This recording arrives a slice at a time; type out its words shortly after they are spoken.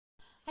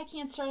Hi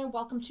Cancer,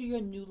 welcome to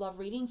your new love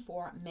reading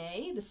for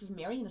May. This is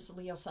Mary and this is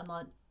Leo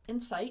Sunlight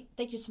Insight.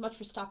 Thank you so much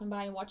for stopping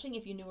by and watching.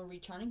 If you're new or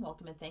returning,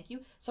 welcome and thank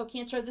you. So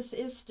Cancer, this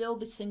is still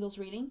the singles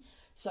reading.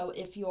 So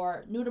if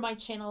you're new to my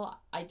channel,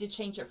 I did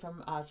change it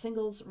from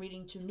singles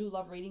reading to new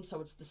love reading, so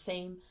it's the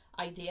same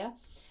idea.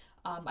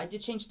 I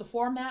did change the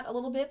format a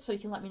little bit, so you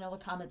can let me know in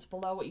the comments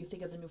below what you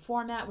think of the new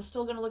format. We're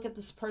still going to look at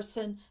this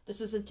person. This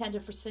is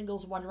intended for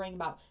singles wondering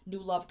about new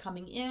love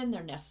coming in,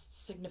 their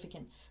next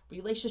significant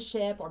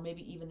relationship, or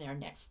maybe even their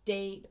next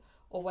date,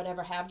 or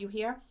whatever have you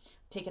here.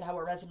 Take it how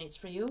it resonates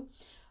for you.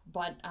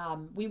 But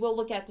we will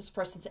look at this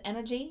person's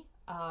energy,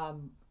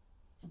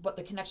 what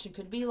the connection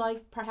could be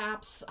like,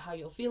 perhaps, how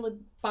you'll feel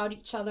about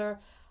each other,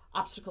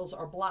 obstacles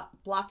or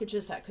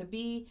blockages that could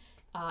be,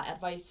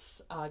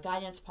 advice,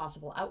 guidance,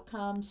 possible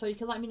outcomes. So you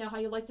can let me know how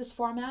you like this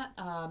format.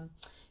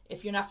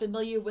 If you're not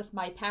familiar with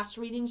my past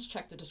readings,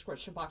 check the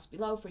description box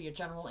below for your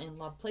general and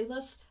love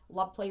playlist.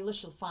 Love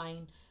playlist, you'll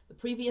find the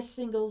previous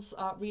singles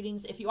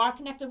readings. If you are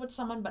connected with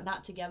someone but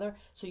not together,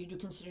 so you do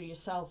consider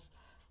yourself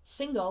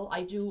single,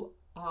 I do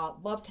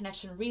love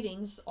connection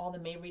readings. All the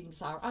May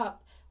readings are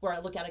up, where I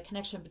look at a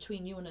connection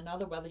between you and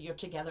another, whether you're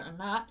together or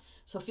not.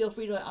 So feel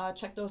free to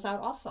check those out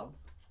also.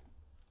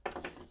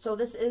 So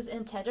this is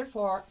intended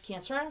for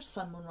Cancer,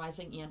 Sun, Moon,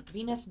 Rising, and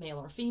Venus, male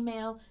or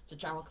female. It's a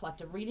general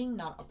collective reading,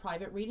 not a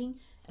private reading.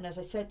 And as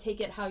I said, take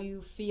it how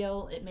you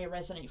feel it may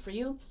resonate for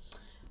you.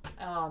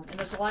 And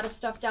there's a lot of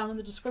stuff down in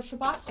the description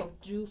box, so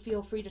do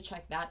feel free to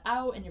check that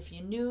out. And if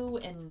you're new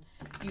and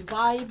you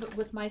vibe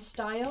with my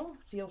style,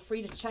 feel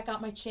free to check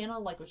out my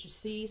channel, like what you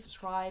see,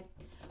 subscribe,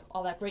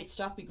 all that great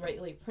stuff. We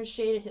greatly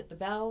appreciate it. Hit the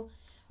bell.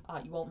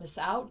 You won't miss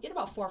out. You get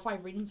about 4 or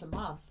 5 readings a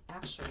month,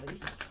 actually.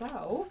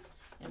 So...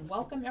 and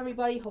welcome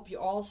everybody. Hope you're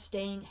all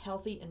staying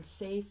healthy and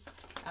safe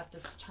at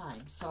this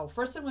time. So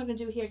first thing we're going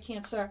to do here,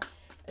 Cancer,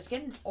 is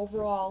get an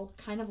overall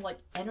kind of like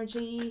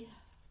energy,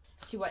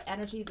 see what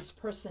energy this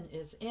person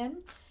is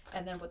in.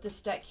 And then with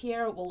this deck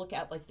here, we'll look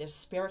at like their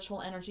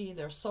spiritual energy,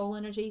 their soul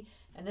energy.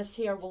 And this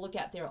here, we'll look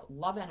at their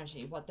love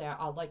energy, what they're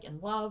like in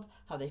love,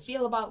 how they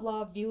feel about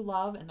love, view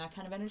love, and that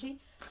kind of energy.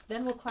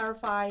 Then we'll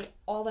clarify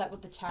all that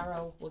with the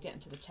tarot. We'll get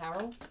into the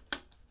tarot.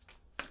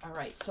 All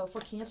right, so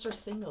for Cancer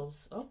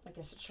singles, oh, I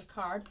guess it's your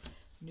card.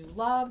 New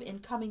love,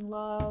 incoming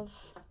love.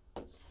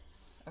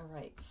 All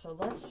right, so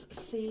let's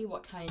see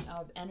what kind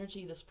of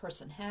energy this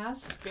person has.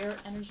 Spirit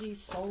energy,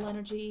 soul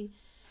energy.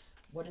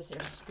 What is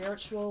their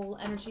spiritual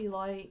energy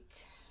like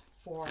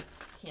for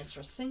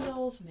Cancer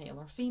singles, male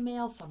or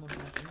female? Someone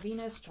who has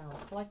Venus, general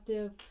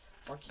collective.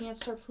 For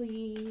Cancer,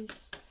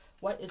 please.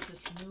 What is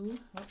this new?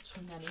 That's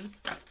too many.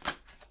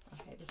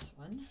 Okay, this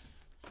one.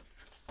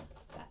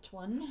 That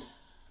one.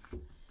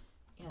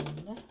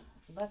 And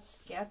let's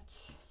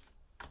get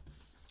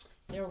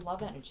their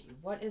love energy.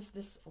 What is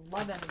this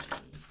love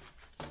energy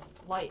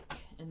like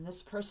in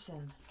this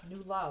person?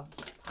 New love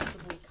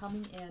possibly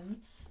coming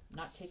in. I'm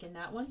not taking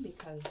that one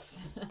because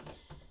I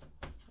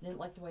didn't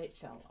like the way it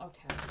fell.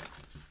 Okay.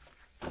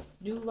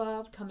 New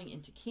love coming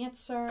into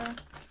Cancer.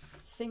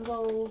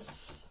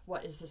 Singles.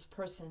 What is this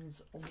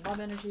person's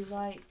love energy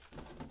like?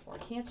 For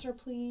Cancer,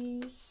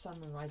 please. Sun,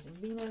 Moon, Rising,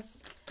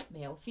 Venus.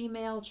 Male,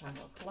 female,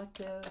 general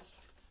collective.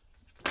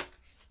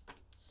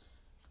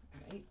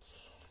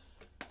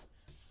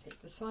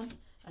 Take this one.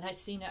 And I've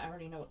seen it. I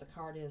already know what the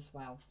card is.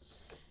 Wow.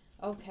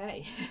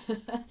 Okay.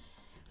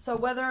 So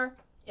whether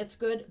it's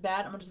good,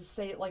 bad, I'm going to just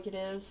say it like it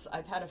is.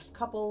 I've had a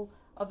couple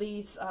of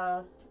these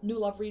new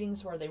love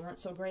readings where they weren't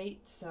so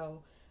great.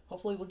 So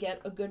hopefully we'll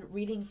get a good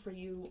reading for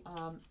you,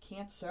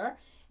 Cancer.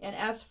 And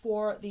as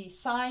for the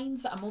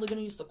signs, I'm only going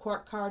to use the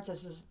court cards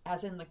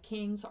as in the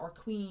kings or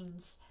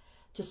queens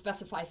to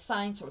specify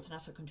signs, so it's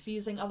not so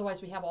confusing.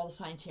 Otherwise, we have all the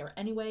signs here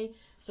anyway,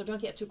 so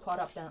don't get too caught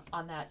up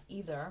on that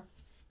either.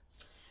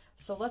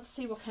 So let's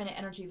see what kind of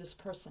energy this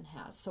person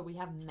has. So we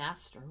have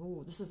Master.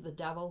 Ooh, this is the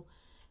Devil,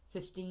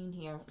 15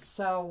 here.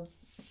 So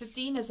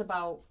 15 is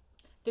about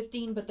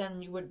 15, but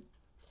then you would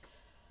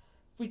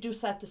reduce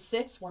that to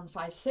 6, 1,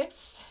 5, 6.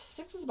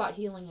 6 is about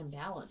healing and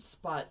balance,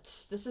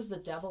 but this is the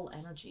Devil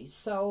energy.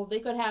 So they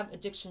could have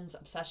addictions,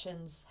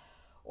 obsessions,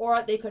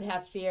 or they could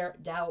have fear,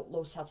 doubt,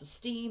 low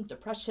self-esteem,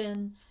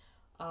 depression,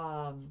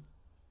 or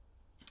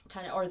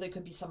they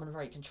could be someone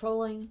very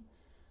controlling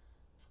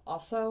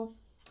also.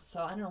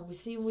 So I don't know, we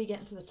see when we get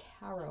into the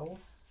tarot.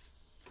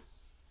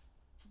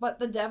 But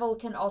the Devil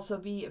can also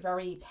be a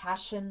very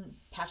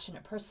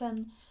passionate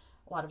person,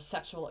 a lot of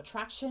sexual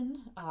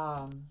attraction,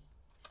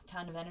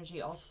 kind of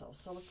energy also.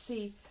 So let's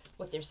see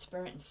what their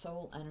spirit and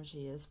soul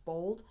energy is.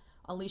 Bold,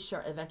 unleash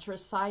your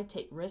adventurous side,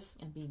 take risks,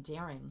 and be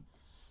daring.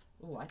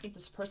 Ooh, I think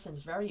this person's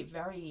very,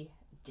 very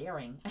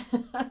daring.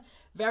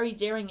 Very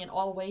daring in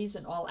all ways,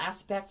 in all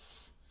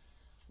aspects.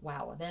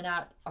 Wow, they're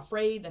not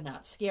afraid. They're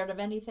not scared of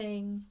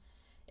anything.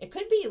 It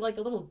could be like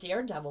a little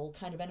daredevil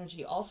kind of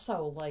energy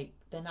also. Like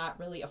they're not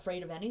really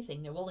afraid of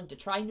anything. They're willing to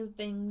try new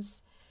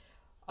things.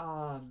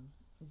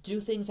 Do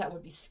things that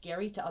would be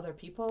scary to other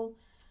people.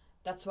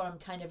 That's what I'm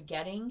kind of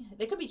getting.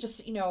 They could be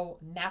just, you know,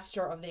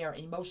 master of their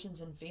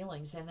emotions and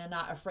feelings. And they're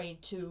not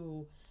afraid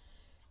to,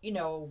 you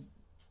know,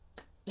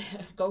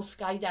 go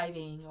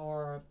skydiving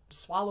or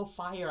swallow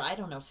fire. I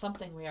don't know,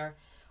 something where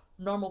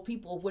normal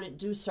people wouldn't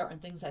do certain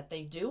things that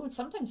they do. And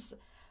sometimes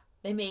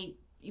they may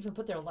even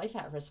put their life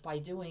at risk by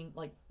doing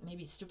like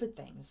maybe stupid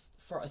things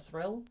for a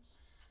thrill.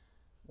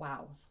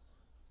 Wow.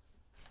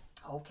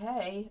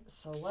 Okay,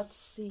 so let's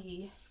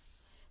see.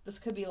 This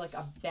could be like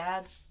a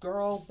bad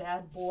girl,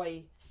 bad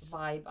boy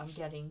vibe I'm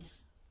getting.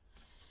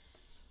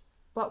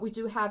 But we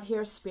do have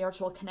here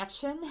spiritual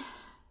connection.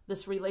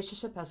 This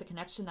relationship has a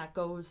connection that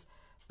goes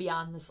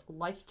beyond this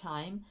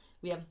lifetime.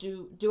 We have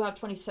do have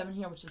 27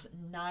 here, which is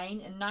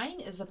 9. And 9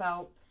 is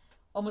about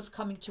almost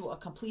coming to a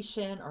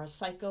completion or a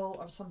cycle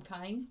of some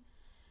kind.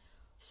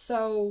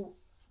 So,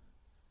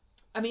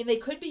 I mean, they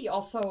could be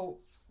also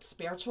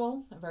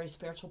spiritual, a very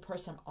spiritual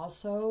person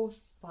also,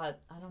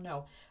 but I don't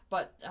know.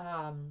 But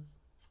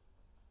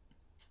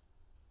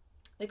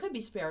they could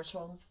be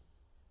spiritual.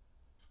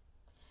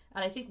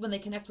 And I think when they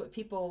connect with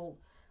people,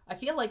 I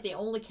feel like they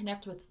only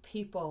connect with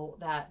people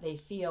that they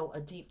feel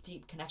a deep,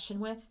 deep connection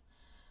with.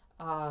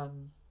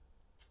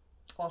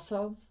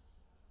 Also,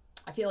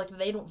 I feel like if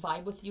they don't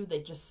vibe with you,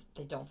 they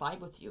don't vibe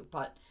with you.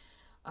 But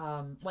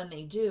when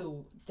they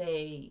do,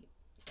 they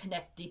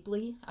connect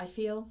deeply, I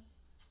feel.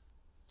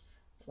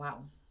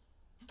 Wow.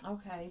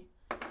 Okay.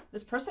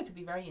 This person could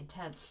be very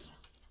intense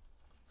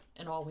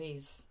in all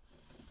ways.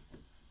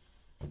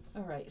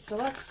 All right, so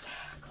let's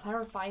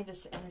clarify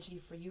this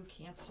energy for you,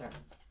 Cancer.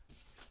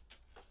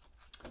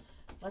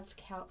 Let's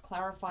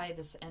clarify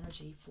this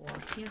energy for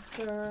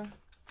Cancer.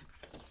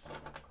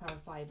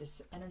 Clarify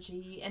this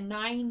energy. And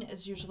 9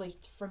 is usually,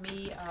 for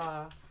me,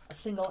 a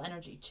single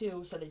energy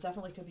too, so they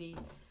definitely could be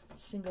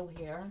single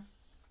here.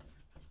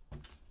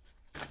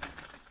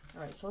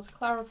 All right, so let's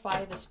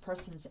clarify this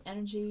person's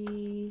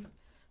energy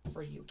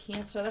for you,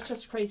 Cancer. That's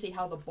just crazy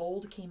how the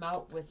bold came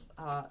out with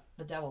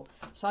the devil.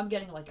 So I'm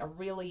getting like a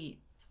really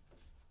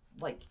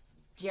like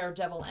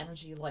daredevil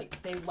energy.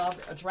 Like they love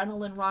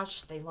adrenaline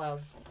rush. They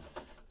love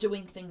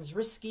doing things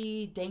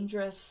risky,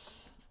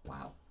 dangerous.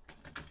 Wow.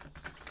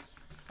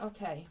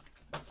 Okay,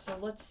 so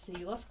let's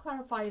see. Let's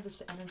clarify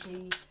this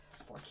energy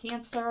for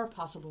Cancer.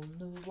 Possible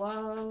new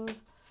love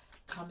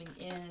coming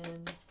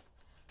in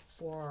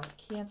for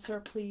Cancer,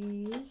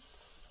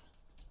 please.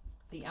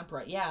 The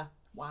Emperor. Yeah.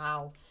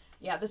 Wow.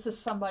 Yeah, this is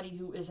somebody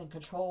who is in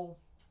control,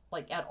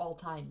 like, at all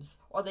times.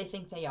 Or they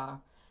think they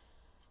are.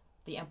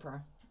 The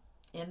Emperor.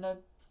 In the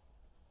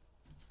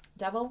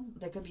Devil,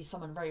 there could be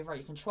someone very,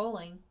 very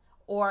controlling.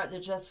 Or they're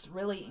just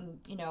really,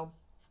 you know,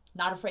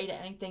 not afraid of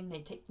anything. They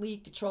take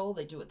lead control.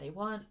 They do what they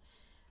want.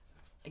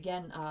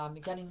 Again,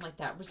 getting, like,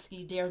 that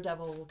risky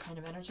daredevil kind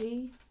of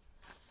energy.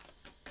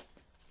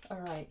 All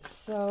right,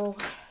 so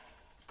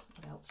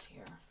what else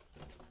here?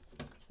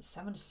 The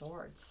 7 of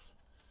Swords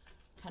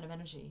kind of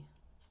energy.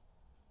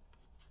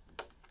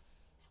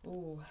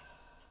 Ooh.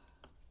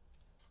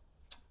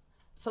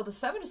 So the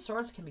 7 of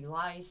Swords can be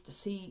lies,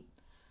 deceit,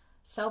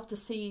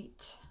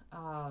 self-deceit,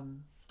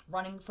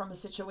 running from a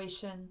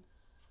situation.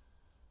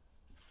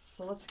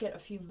 So let's get a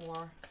few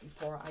more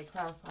before I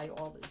clarify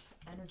all this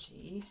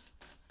energy.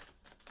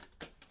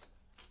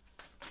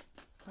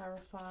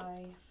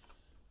 Clarify.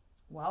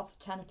 Wealth,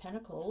 10 of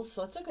Pentacles.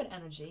 So it's a good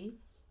energy.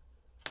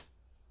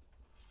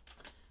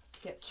 Let's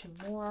get 2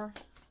 more.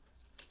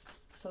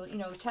 So, you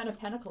know, the 10 of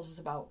Pentacles is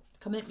about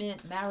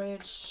commitment,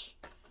 marriage.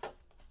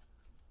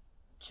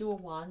 2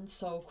 of Wands,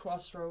 so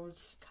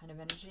crossroads kind of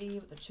energy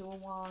with the 2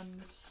 of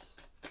Wands.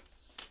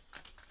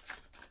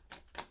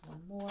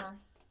 1 more.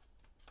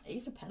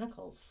 Ace of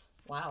Pentacles.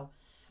 Wow.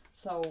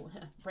 So,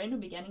 brand new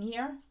beginning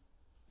here.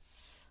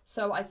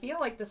 So, I feel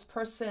like this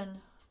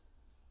person...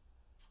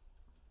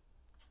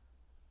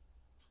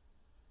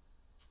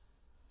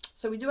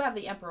 So, we do have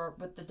the Emperor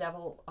with the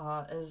Devil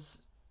as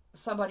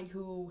somebody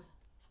who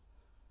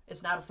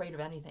is not afraid of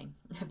anything,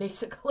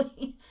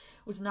 basically.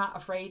 Was not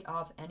afraid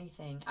of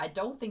anything. I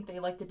don't think they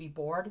like to be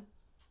bored,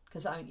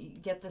 because you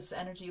get this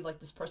energy like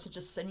this person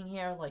just sitting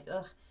here like,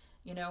 ugh,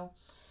 you know.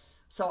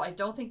 So I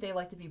don't think they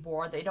like to be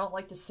bored. They don't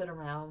like to sit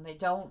around. They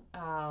don't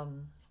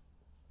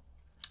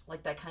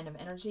like that kind of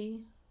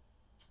energy.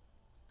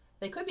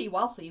 They could be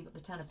wealthy with the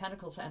 10 of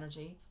Pentacles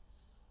energy.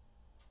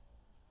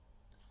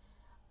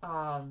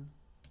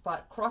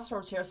 But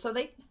crossroads here. So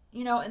they,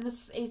 you know, and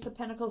this Ace of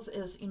Pentacles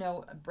is, you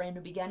know, a brand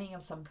new beginning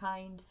of some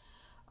kind.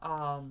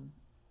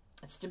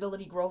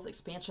 Stability, growth,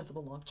 expansion for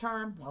the long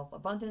term, wealth,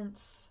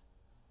 abundance.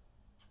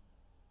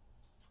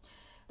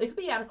 They could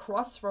be at a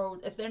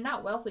crossroad. If they're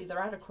not wealthy, they're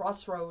at a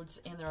crossroads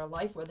in their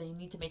life where they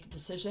need to make a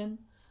decision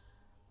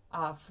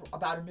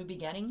about a new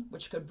beginning,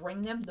 which could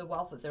bring them the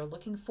wealth that they're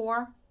looking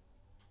for.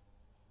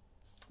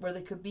 Where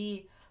they could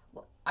be,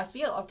 I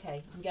feel,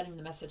 okay, I'm getting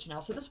the message now.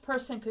 So this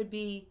person could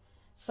be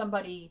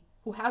somebody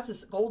who has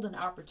this golden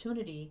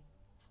opportunity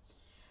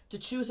to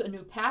choose a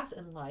new path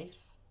in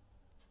life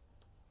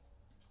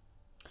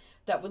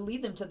that would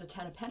lead them to the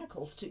 10 of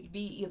Pentacles, to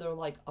be either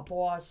like a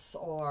boss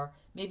or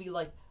maybe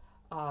like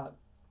a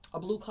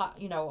blue collar,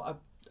 you know, a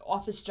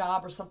office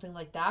job or something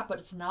like that, but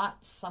it's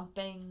not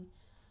something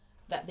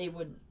that they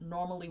would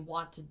normally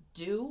want to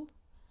do.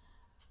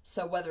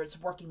 So whether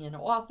it's working in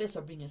an office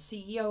or being a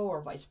CEO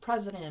or vice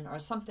president or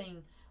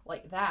something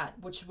like that,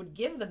 which would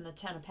give them the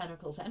Ten of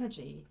Pentacles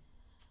energy.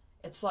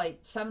 It's like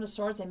Seven of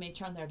Swords, they may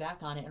turn their back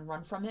on it and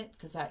run from it,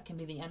 because that can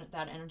be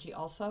that energy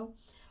also,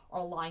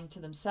 or lying to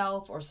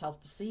themselves or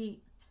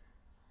self-deceit.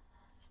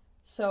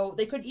 So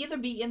they could either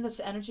be in this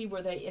energy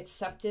where they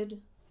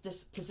accepted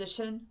this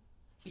position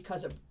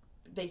because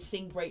they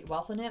seen great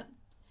wealth in it,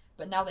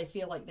 but now they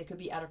feel like they could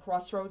be at a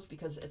crossroads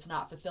because it's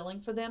not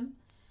fulfilling for them,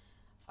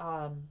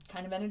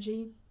 kind of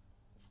energy.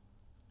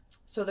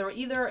 So they're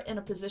either in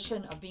a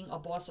position of being a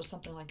boss or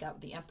something like that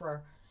with the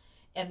Emperor,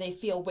 and they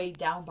feel weighed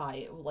down by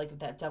it, like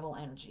that devil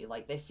energy.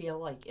 Like they feel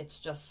like it's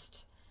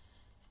just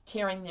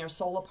tearing their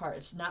soul apart.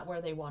 It's not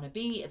where they want to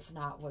be. It's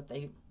not what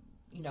they,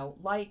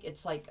 like.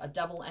 It's like a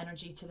devil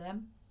energy to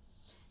them.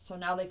 So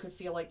now they could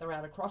feel like they're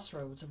at a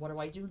crossroads. What do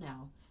I do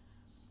now?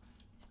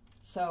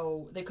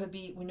 So they could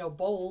be,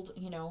 bold,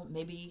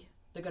 maybe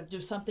they're going to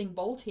do something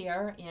bold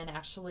here and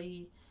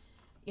actually,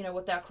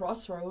 with that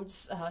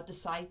crossroads,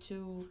 decide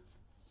to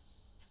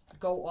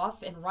go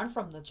off and run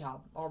from the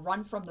job or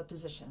run from the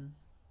position.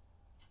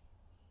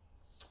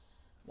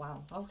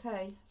 Wow.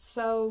 Okay.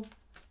 So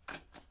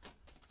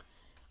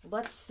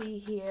let's see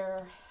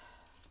here.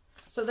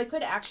 So they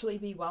could actually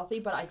be wealthy,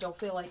 but I don't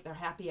feel like they're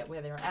happy at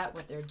where they're at,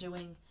 what they're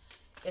doing.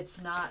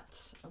 It's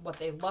not what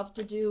they love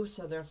to do.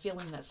 So they're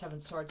feeling that Seven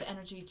Swords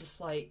energy,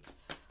 just like,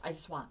 I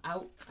just want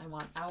out. I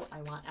want out.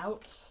 I want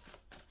out.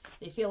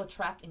 They feel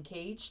trapped and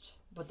caged,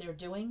 what they're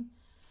doing.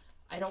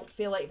 I don't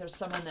feel like there's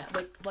someone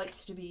that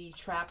likes to be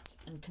trapped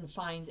and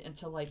confined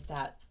into like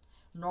that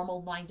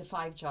normal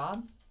 9-to-5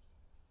 job.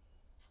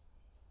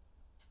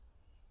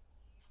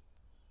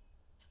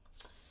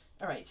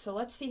 All right, so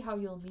let's see how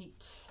you'll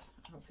meet.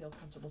 I don't feel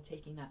comfortable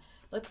taking that.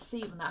 Let's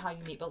see, not how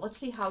you meet, but let's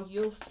see how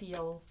you'll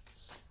feel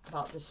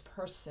about this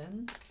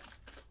person.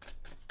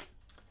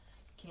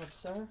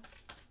 Cancer.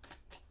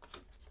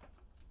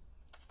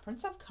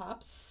 Prince of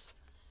Cups.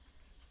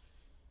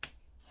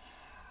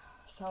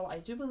 So I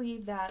do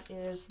believe that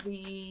is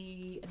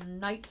the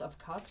Knight of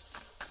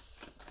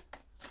Cups.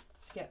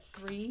 Let's get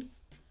 3.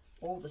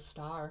 Oh, the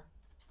Star.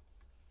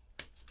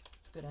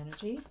 It's good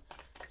energy.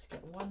 Let's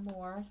get one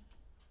more.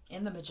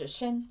 And the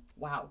Magician.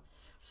 Wow.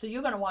 So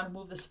you're going to want to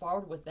move this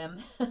forward with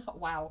them.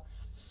 Wow.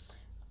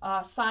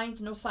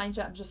 Signs, no signs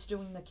yet. I'm just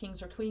doing the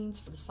Kings or Queens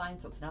for the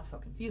signs, so it's not so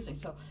confusing.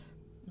 So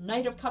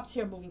Knight of Cups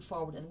here, moving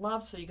forward in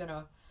love. So you're going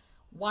to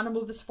want to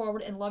move this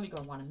forward in love. You're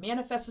going to want to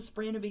manifest this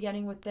brand new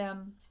beginning with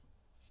them.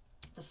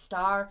 The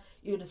Star,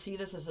 you're going to see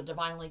this as a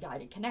divinely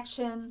guided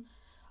connection.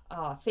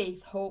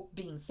 Faith, hope,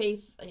 being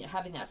faith,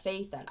 having that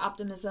faith, that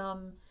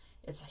optimism.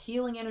 It's a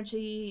healing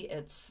energy.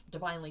 It's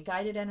divinely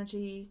guided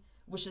energy.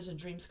 Wishes and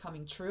dreams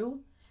coming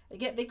true.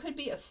 Again, they could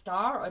be a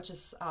star or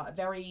just a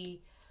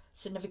very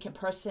significant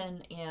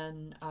person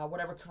in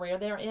whatever career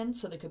they're in.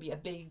 So they could be a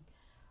big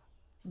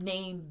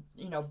name,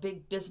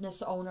 big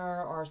business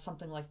owner or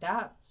something like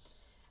that.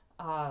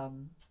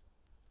 And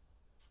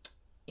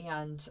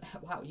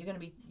wow, you're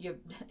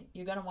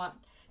gonna want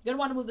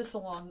to move this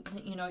along.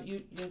 You're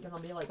gonna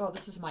be like, oh,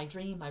 this is my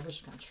dream, my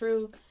wish come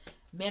true.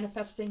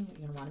 Manifesting,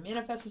 you're gonna want to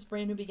manifest this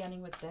brand new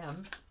beginning with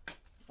them.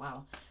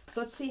 Wow.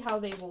 So let's see how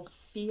they will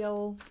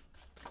feel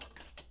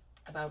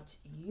about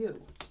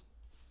you.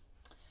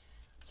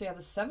 So you have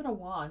the Seven of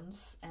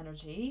Wands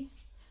energy.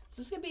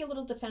 So this is going to be a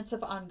little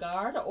defensive, on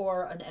guard,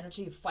 or an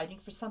energy of fighting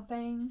for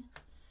something.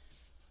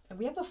 And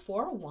we have the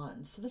Four of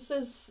Wands. So this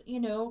is,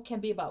 can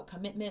be about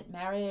commitment,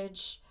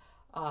 marriage,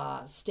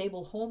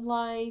 stable home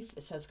life.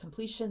 It says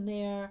completion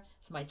there.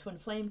 It's my twin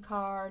flame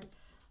card.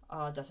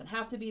 Doesn't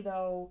have to be,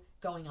 though.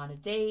 Going on a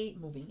date,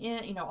 moving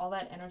in, all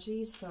that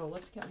energy. So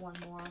let's get one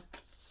more.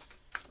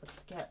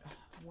 Let's get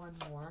one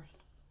more.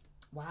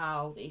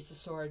 Wow, the Ace of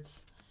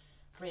Swords.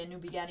 Brand new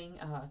beginning,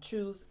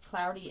 truth,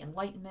 clarity,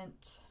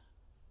 enlightenment.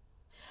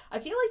 I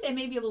feel like they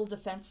may be a little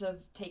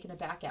defensive, taken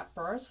aback at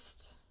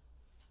first.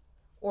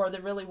 Or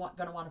they're really going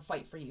to want to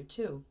fight for you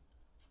too.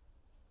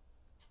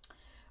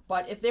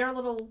 But if they're a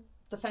little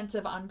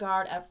defensive, on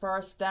guard at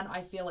first, then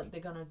I feel like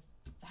they're going to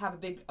have a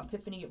big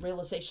epiphany,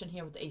 realization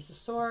here with the Ace of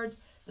Swords.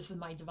 This is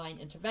my divine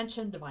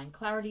intervention, divine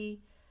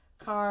clarity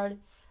card.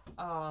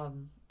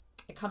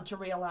 I come to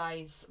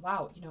realize,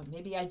 wow,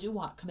 maybe I do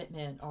want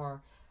commitment,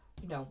 or,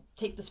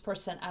 take this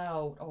person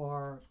out,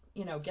 or,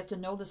 get to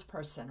know this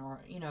person,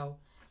 or,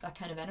 that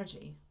kind of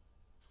energy.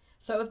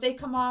 So if they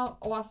come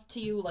off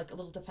to you like a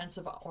little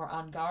defensive or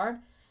on guard,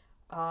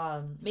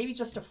 maybe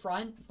just a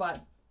front,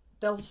 but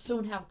they'll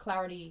soon have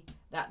clarity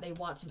that they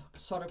want some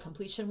sort of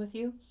completion with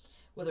you,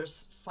 whether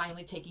it's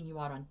finally taking you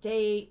out on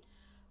date,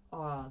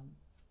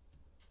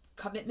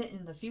 commitment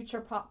in the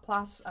future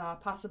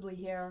possibly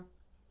here.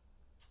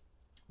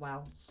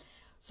 Wow.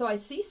 So I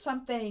see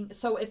something.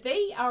 So if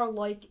they are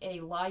like a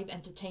live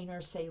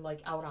entertainer, say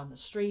like out on the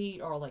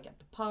street or like at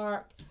the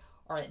park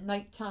or at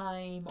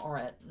nighttime or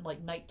at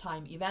like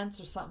nighttime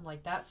events or something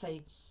like that,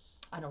 say,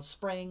 I know,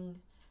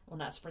 spring, well,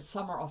 not spring,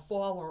 summer or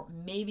fall, or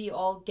maybe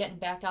all getting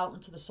back out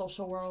into the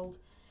social world.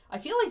 I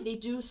feel like they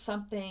do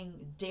something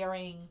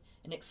daring,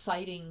 an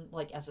exciting,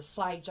 like as a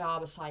side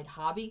job, a side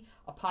hobby,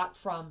 apart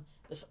from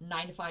this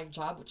 9-to-5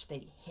 job, which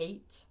they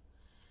hate.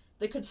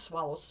 They could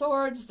swallow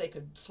swords, they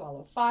could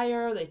swallow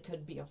fire, they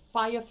could be a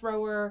fire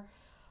thrower,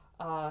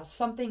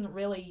 something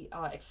really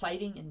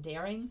exciting and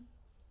daring,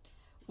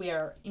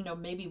 where, you know,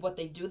 maybe what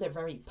they do, they're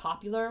very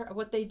popular at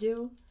what they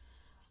do.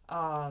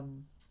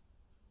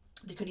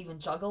 They could even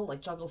juggle,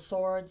 like juggle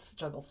swords,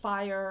 juggle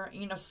fire,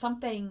 you know,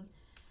 something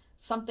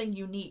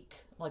unique,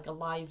 like a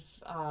live,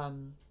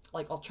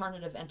 like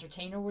alternative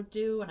entertainer would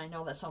do. And I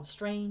know that sounds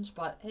strange,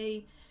 but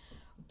hey,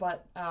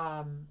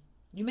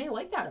 you may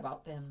like that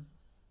about them.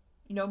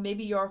 You know,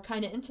 maybe you're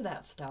kind of into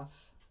that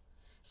stuff.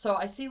 So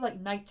I see like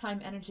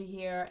nighttime energy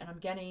here, and I'm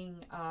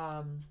getting,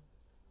 well,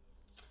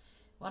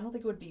 I don't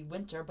think it would be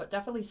winter, but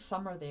definitely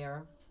summer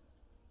there.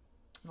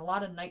 And a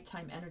lot of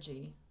nighttime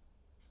energy.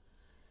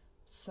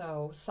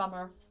 So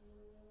summer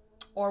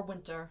or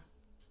winter.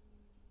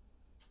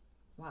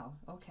 Wow,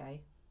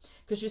 okay.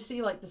 Because you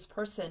see like this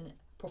person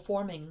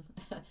performing,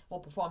 well,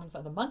 performing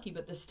for the monkey,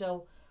 but they're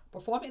still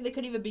performing. They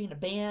could even be in a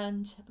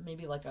band,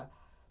 maybe like a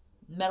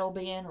metal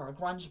band or a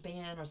grunge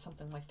band or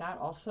something like that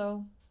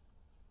also.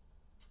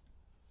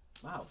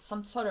 Wow,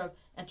 some sort of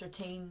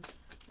entertaining.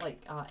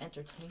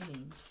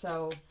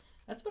 So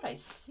that's what I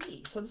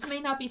see. So this may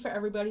not be for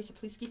everybody, so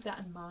please keep that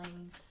in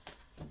mind.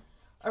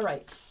 All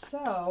right,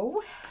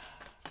 so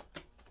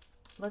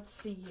let's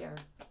see here.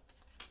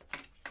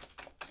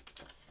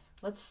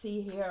 Let's see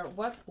here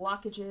what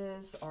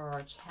blockages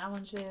or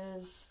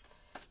challenges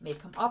may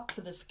come up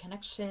for this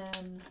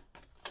connection.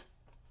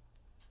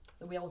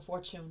 The Wheel of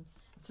Fortune.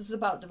 This is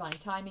about divine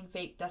timing,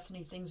 fate,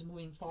 destiny, things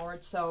moving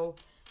forward. So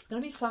it's going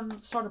to be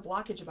some sort of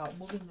blockage about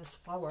moving this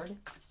forward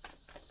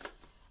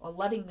or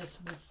letting this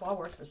move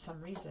forward for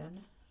some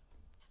reason.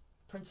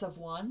 Prince of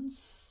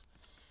Wands.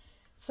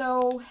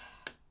 So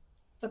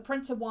the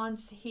Prince of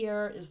Wands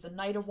here is the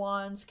Knight of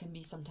Wands. Can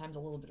be sometimes a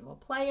little bit of a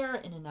player,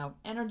 in and out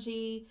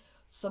energy.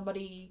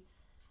 Somebody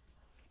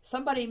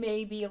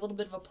may be a little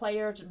bit of a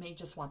player, may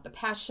just want the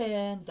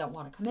passion, don't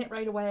want to commit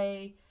right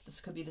away. This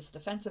could be this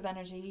defensive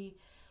energy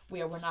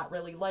where we're not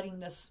really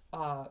letting this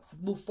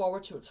move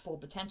forward to its full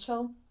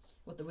potential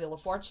with the Wheel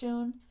of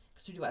Fortune.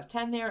 Because we do have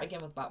 10 there,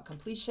 again, with about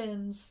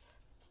completions,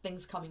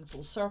 things coming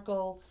full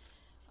circle.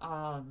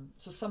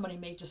 So somebody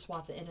may just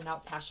want the in and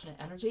out passionate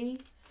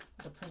energy.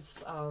 The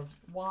Prince of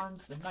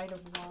Wands, the Knight of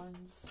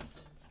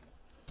Wands.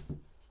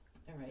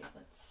 All right,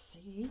 let's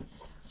see.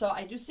 So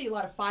I do see a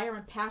lot of fire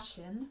and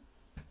passion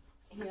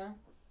here.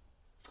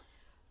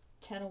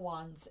 10 of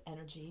Wands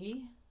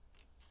energy.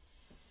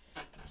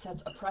 So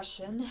that's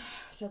oppression.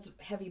 So that's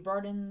heavy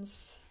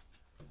burdens.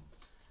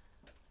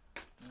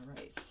 All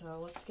right, so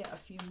let's get a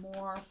few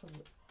more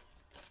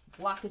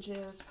for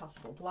blockages,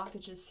 possible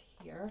blockages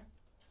here.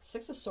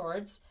 6 of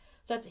Swords.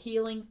 So that's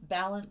healing,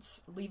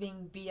 balance,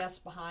 leaving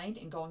BS behind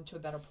and going to a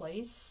better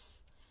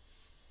place.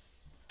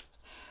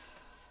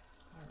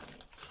 All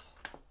right.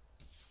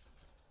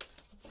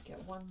 Let's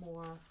get one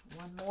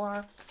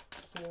more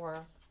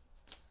for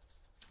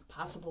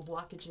possible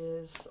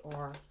blockages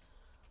or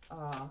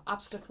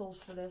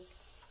obstacles for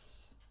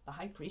this. The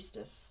High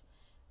Priestess.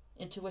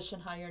 Intuition,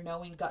 higher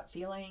knowing, gut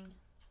feeling,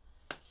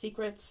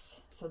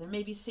 secrets. So there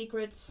may be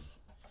secrets,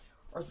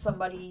 or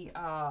somebody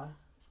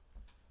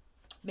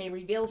may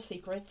reveal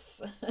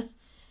secrets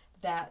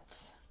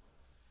that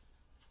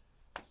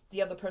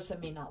the other person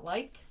may not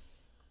like.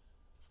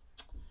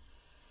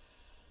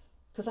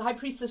 Because the High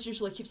Priestess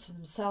usually keeps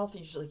himself,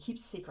 usually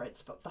keeps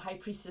secrets, but the High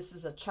Priestess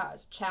is a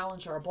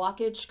challenge or a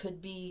blockage.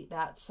 Could be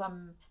that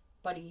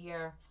somebody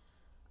here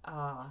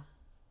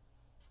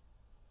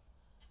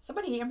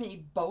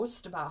may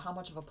boast about how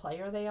much of a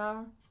player they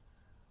are,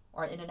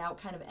 or in and out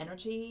kind of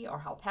energy, or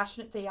how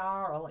passionate they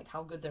are, or like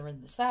how good they're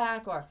in the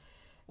sack, or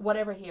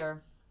whatever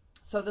here.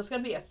 So there's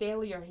going to be a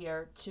failure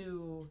here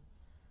to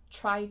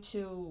try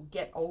to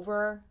get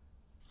over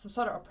some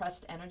sort of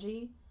oppressed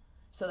energy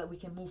so that we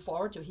can move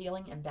forward to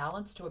healing and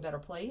balance to a better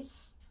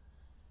place.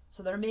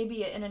 So there may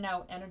be an in and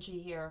out energy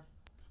here.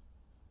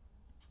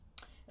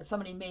 And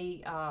somebody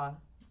may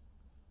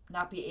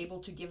not be able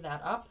to give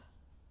that up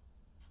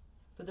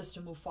for this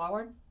to move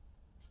forward.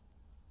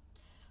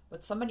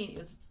 But somebody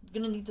is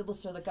going to need to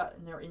listen to their gut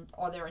and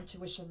their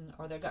intuition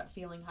or their gut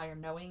feeling, higher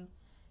knowing.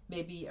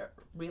 Maybe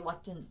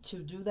reluctant to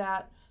do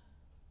that,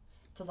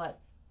 to let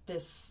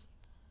this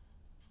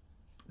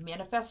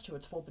manifest to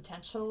its full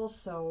potential.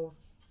 So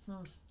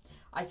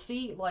I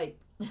see like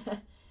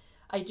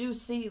I do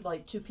see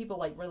like two people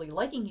like really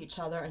liking each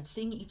other and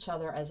seeing each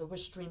other as a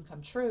wish dream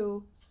come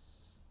true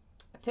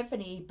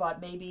epiphany, but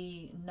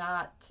maybe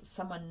not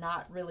someone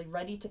not really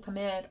ready to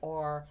commit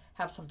or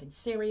have something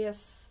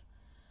serious,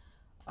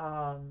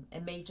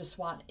 and may just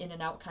want in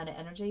and out kind of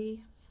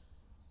energy.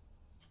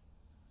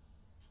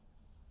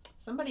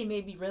 Somebody may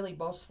be really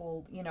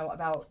boastful, you know,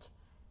 about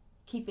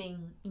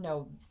keeping, you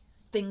know,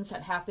 things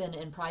that happen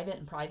in private.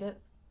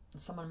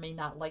 And someone may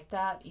not like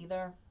that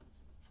either.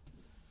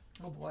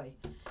 Oh boy.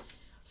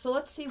 So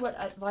let's see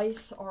what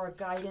advice or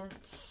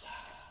guidance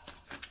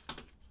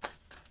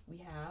we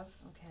have.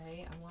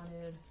 Okay, I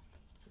wanted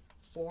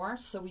 4.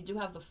 So we do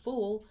have the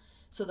Fool.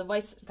 So the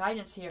vice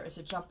guidance here is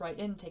to jump right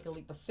in, take a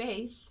leap of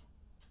faith.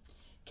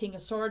 King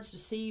of Swords, to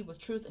see with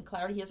truth and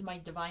clarity. Here's my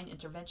Divine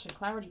Intervention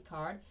Clarity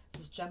card.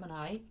 This is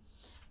Gemini.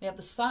 We have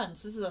the Sun.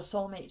 So this is a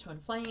soulmate twin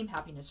flame,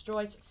 happiness,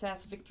 joy,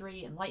 success,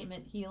 victory,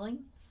 enlightenment, healing.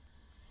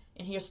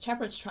 And here's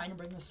Temperance, trying to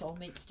bring the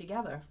soulmates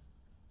together.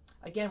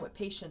 Again, with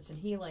patience and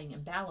healing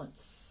and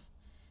balance.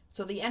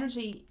 So the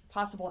energy,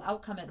 possible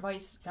outcome,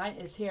 advice, guide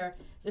is here.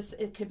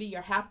 It could be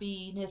your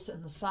happiness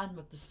in the Sun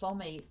with the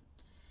soulmate.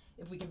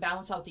 If we can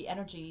balance out the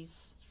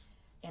energies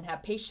and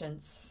have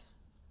patience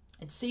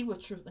and see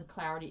with truth and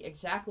clarity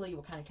exactly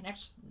what kind of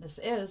connection this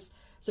is,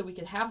 so we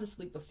can have this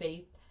leap of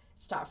faith,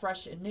 start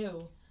fresh and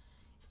new,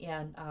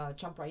 and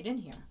jump right in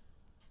here.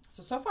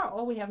 So far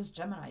all we have is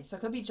Gemini. So it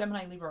could be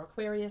Gemini, Libra,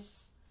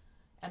 Aquarius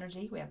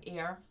energy. We have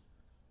air.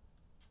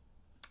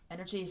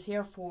 Energy is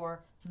here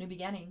for new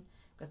beginning.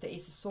 Got the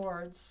Ace of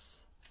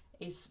Swords.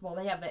 Well,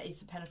 they have the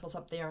Ace of Pentacles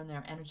up there in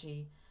their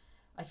energy.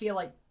 I feel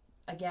like,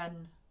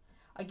 again,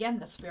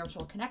 the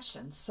spiritual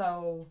connection.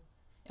 So,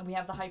 and we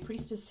have the High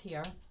Priestess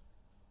here.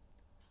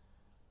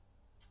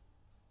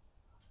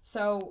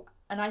 So,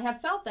 and I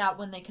had felt that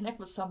when they connect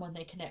with someone,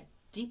 they connect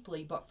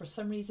deeply, but for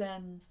some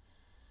reason,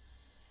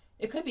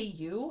 it could be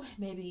you,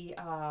 maybe,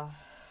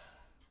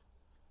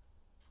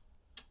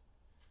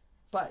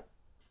 but,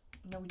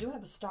 you know, we do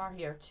have a star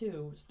here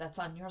too, that's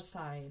on your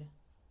side.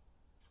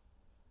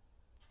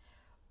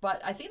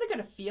 But I think they're going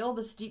to feel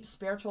this deep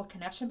spiritual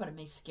connection, but it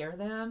may scare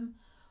them.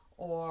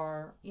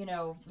 Or, you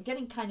know, I'm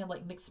getting kind of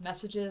like mixed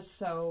messages.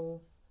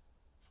 So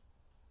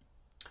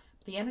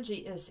the energy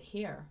is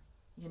here,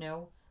 you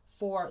know,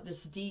 for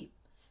this deep,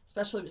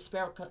 especially with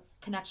spiritual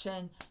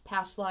connection,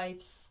 past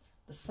lives,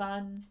 the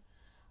Sun.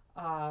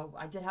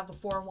 I did have the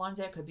 4 of Wands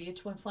there. It could be a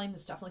twin flame.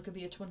 This definitely could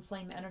be a twin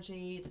flame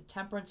energy. The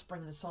Temperance,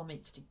 bringing the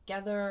soulmates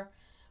together.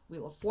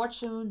 Wheel of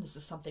Fortune. This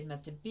is something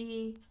meant to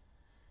be.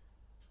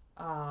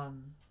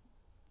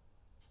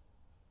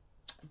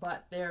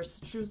 But there's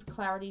truth,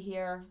 clarity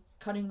here.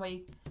 Cutting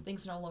away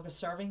things no longer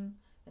serving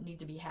that need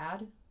to be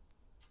had.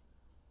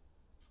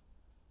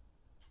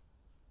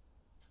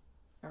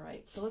 All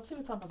right, so let's see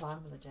what's on the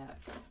bottom of the deck.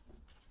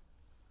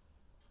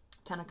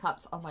 10 of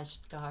Cups. Oh my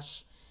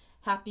gosh.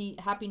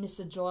 Happiness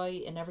and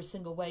joy in every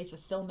single way.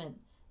 Fulfillment.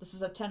 This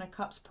is a 10 of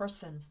Cups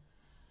person.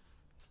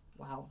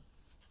 Wow.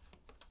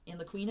 And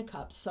the Queen of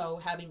Cups.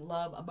 So having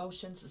love,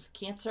 emotions. This is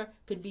Cancer.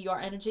 Could be your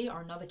energy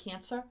or another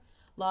Cancer.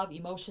 Love,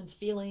 emotions,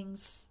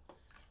 feelings.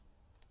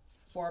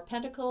 4 of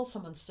Pentacles.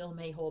 Someone still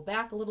may hold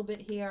back a little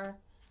bit here.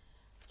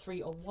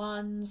 3 of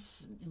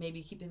Wands.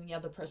 Maybe keeping the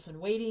other person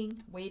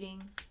waiting.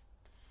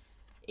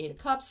 8 of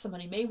Cups.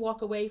 Somebody may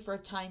walk away for a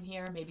time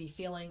here. Maybe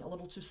feeling a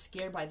little too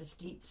scared by this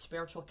deep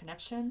spiritual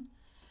connection.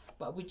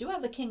 But we do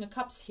have the King of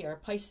Cups here.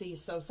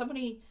 Pisces. So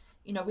somebody,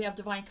 you know, we have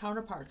divine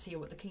counterparts here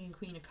with the King and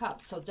Queen of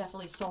Cups. So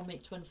definitely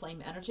soulmate twin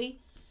flame energy.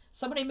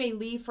 Somebody may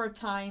leave for a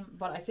time,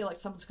 but I feel like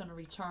someone's going to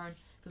return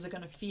because they're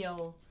going to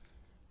feel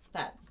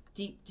that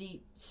deep,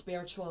 deep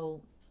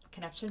spiritual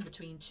connection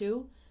between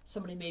two.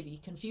 Somebody may be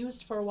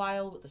confused for a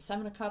while with the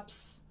 7 of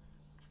Cups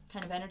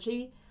kind of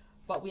energy.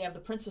 But we have the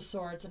Prince of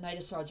Swords and Knight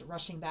of Swords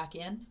rushing back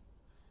in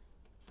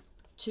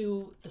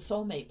to the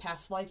soulmate,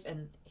 past life.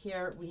 And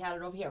here, we had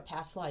it over here,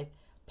 past life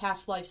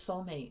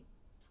soulmate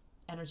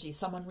energy,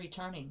 someone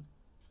returning.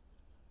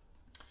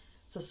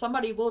 So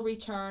somebody will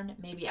return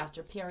maybe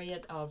after a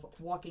period of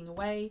walking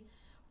away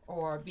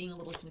or being a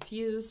little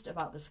confused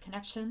about this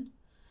connection.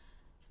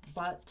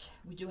 But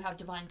we do have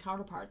divine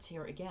counterparts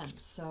here again.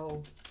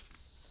 So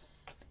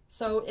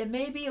it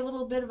may be a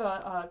little bit of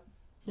a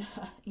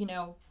you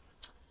know,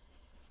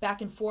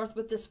 back and forth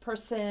with this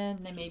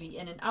person. They may be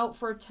in and out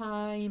for a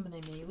time, and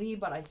they may leave,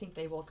 but I think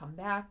they will come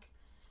back.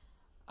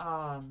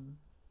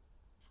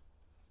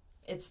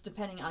 It's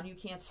depending on you,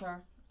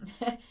 Cancer,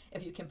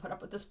 if you can put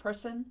up with this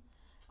person.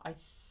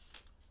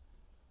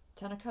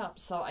 10 of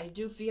Cups. So I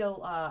do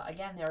feel,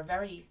 again, they're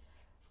very,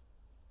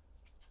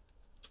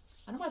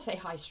 I don't want to say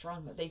high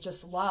strung, but they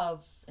just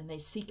love and they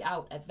seek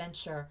out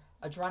adventure,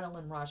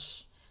 adrenaline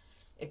rush.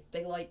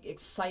 They like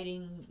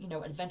exciting, you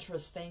know,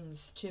 adventurous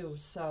things too.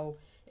 So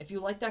if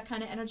you like that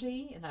kind of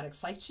energy and that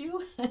excites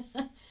you,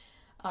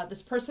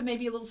 this person may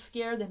be a little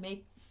scared. They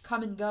may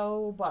come and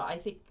go, but I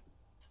think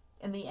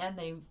in the end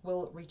they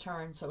will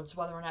return. So it's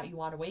whether or not you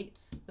want to wait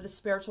for the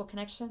spiritual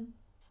connection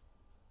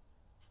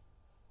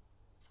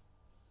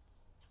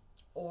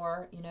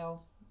or, you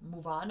know,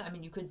 move on. I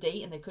mean, you could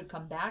date and they could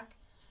come back.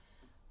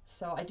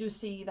 So I do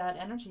see that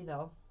energy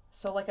though.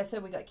 So like I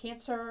said, we got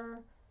Cancer,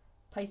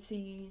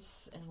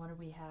 Pisces, and what do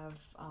we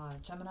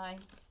have? Gemini.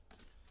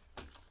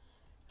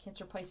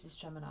 Cancer, Pisces,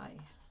 Gemini.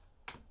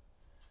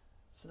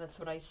 So that's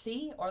what I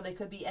see. Or they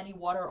could be any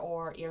water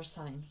or air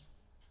sign.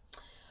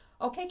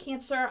 Okay,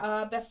 Cancer,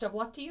 best of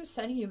luck to you.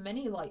 Sending you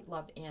many light,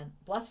 love, and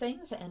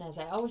blessings. And as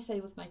I always say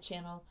with my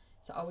channel,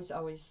 so always,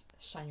 always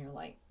shine your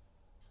light.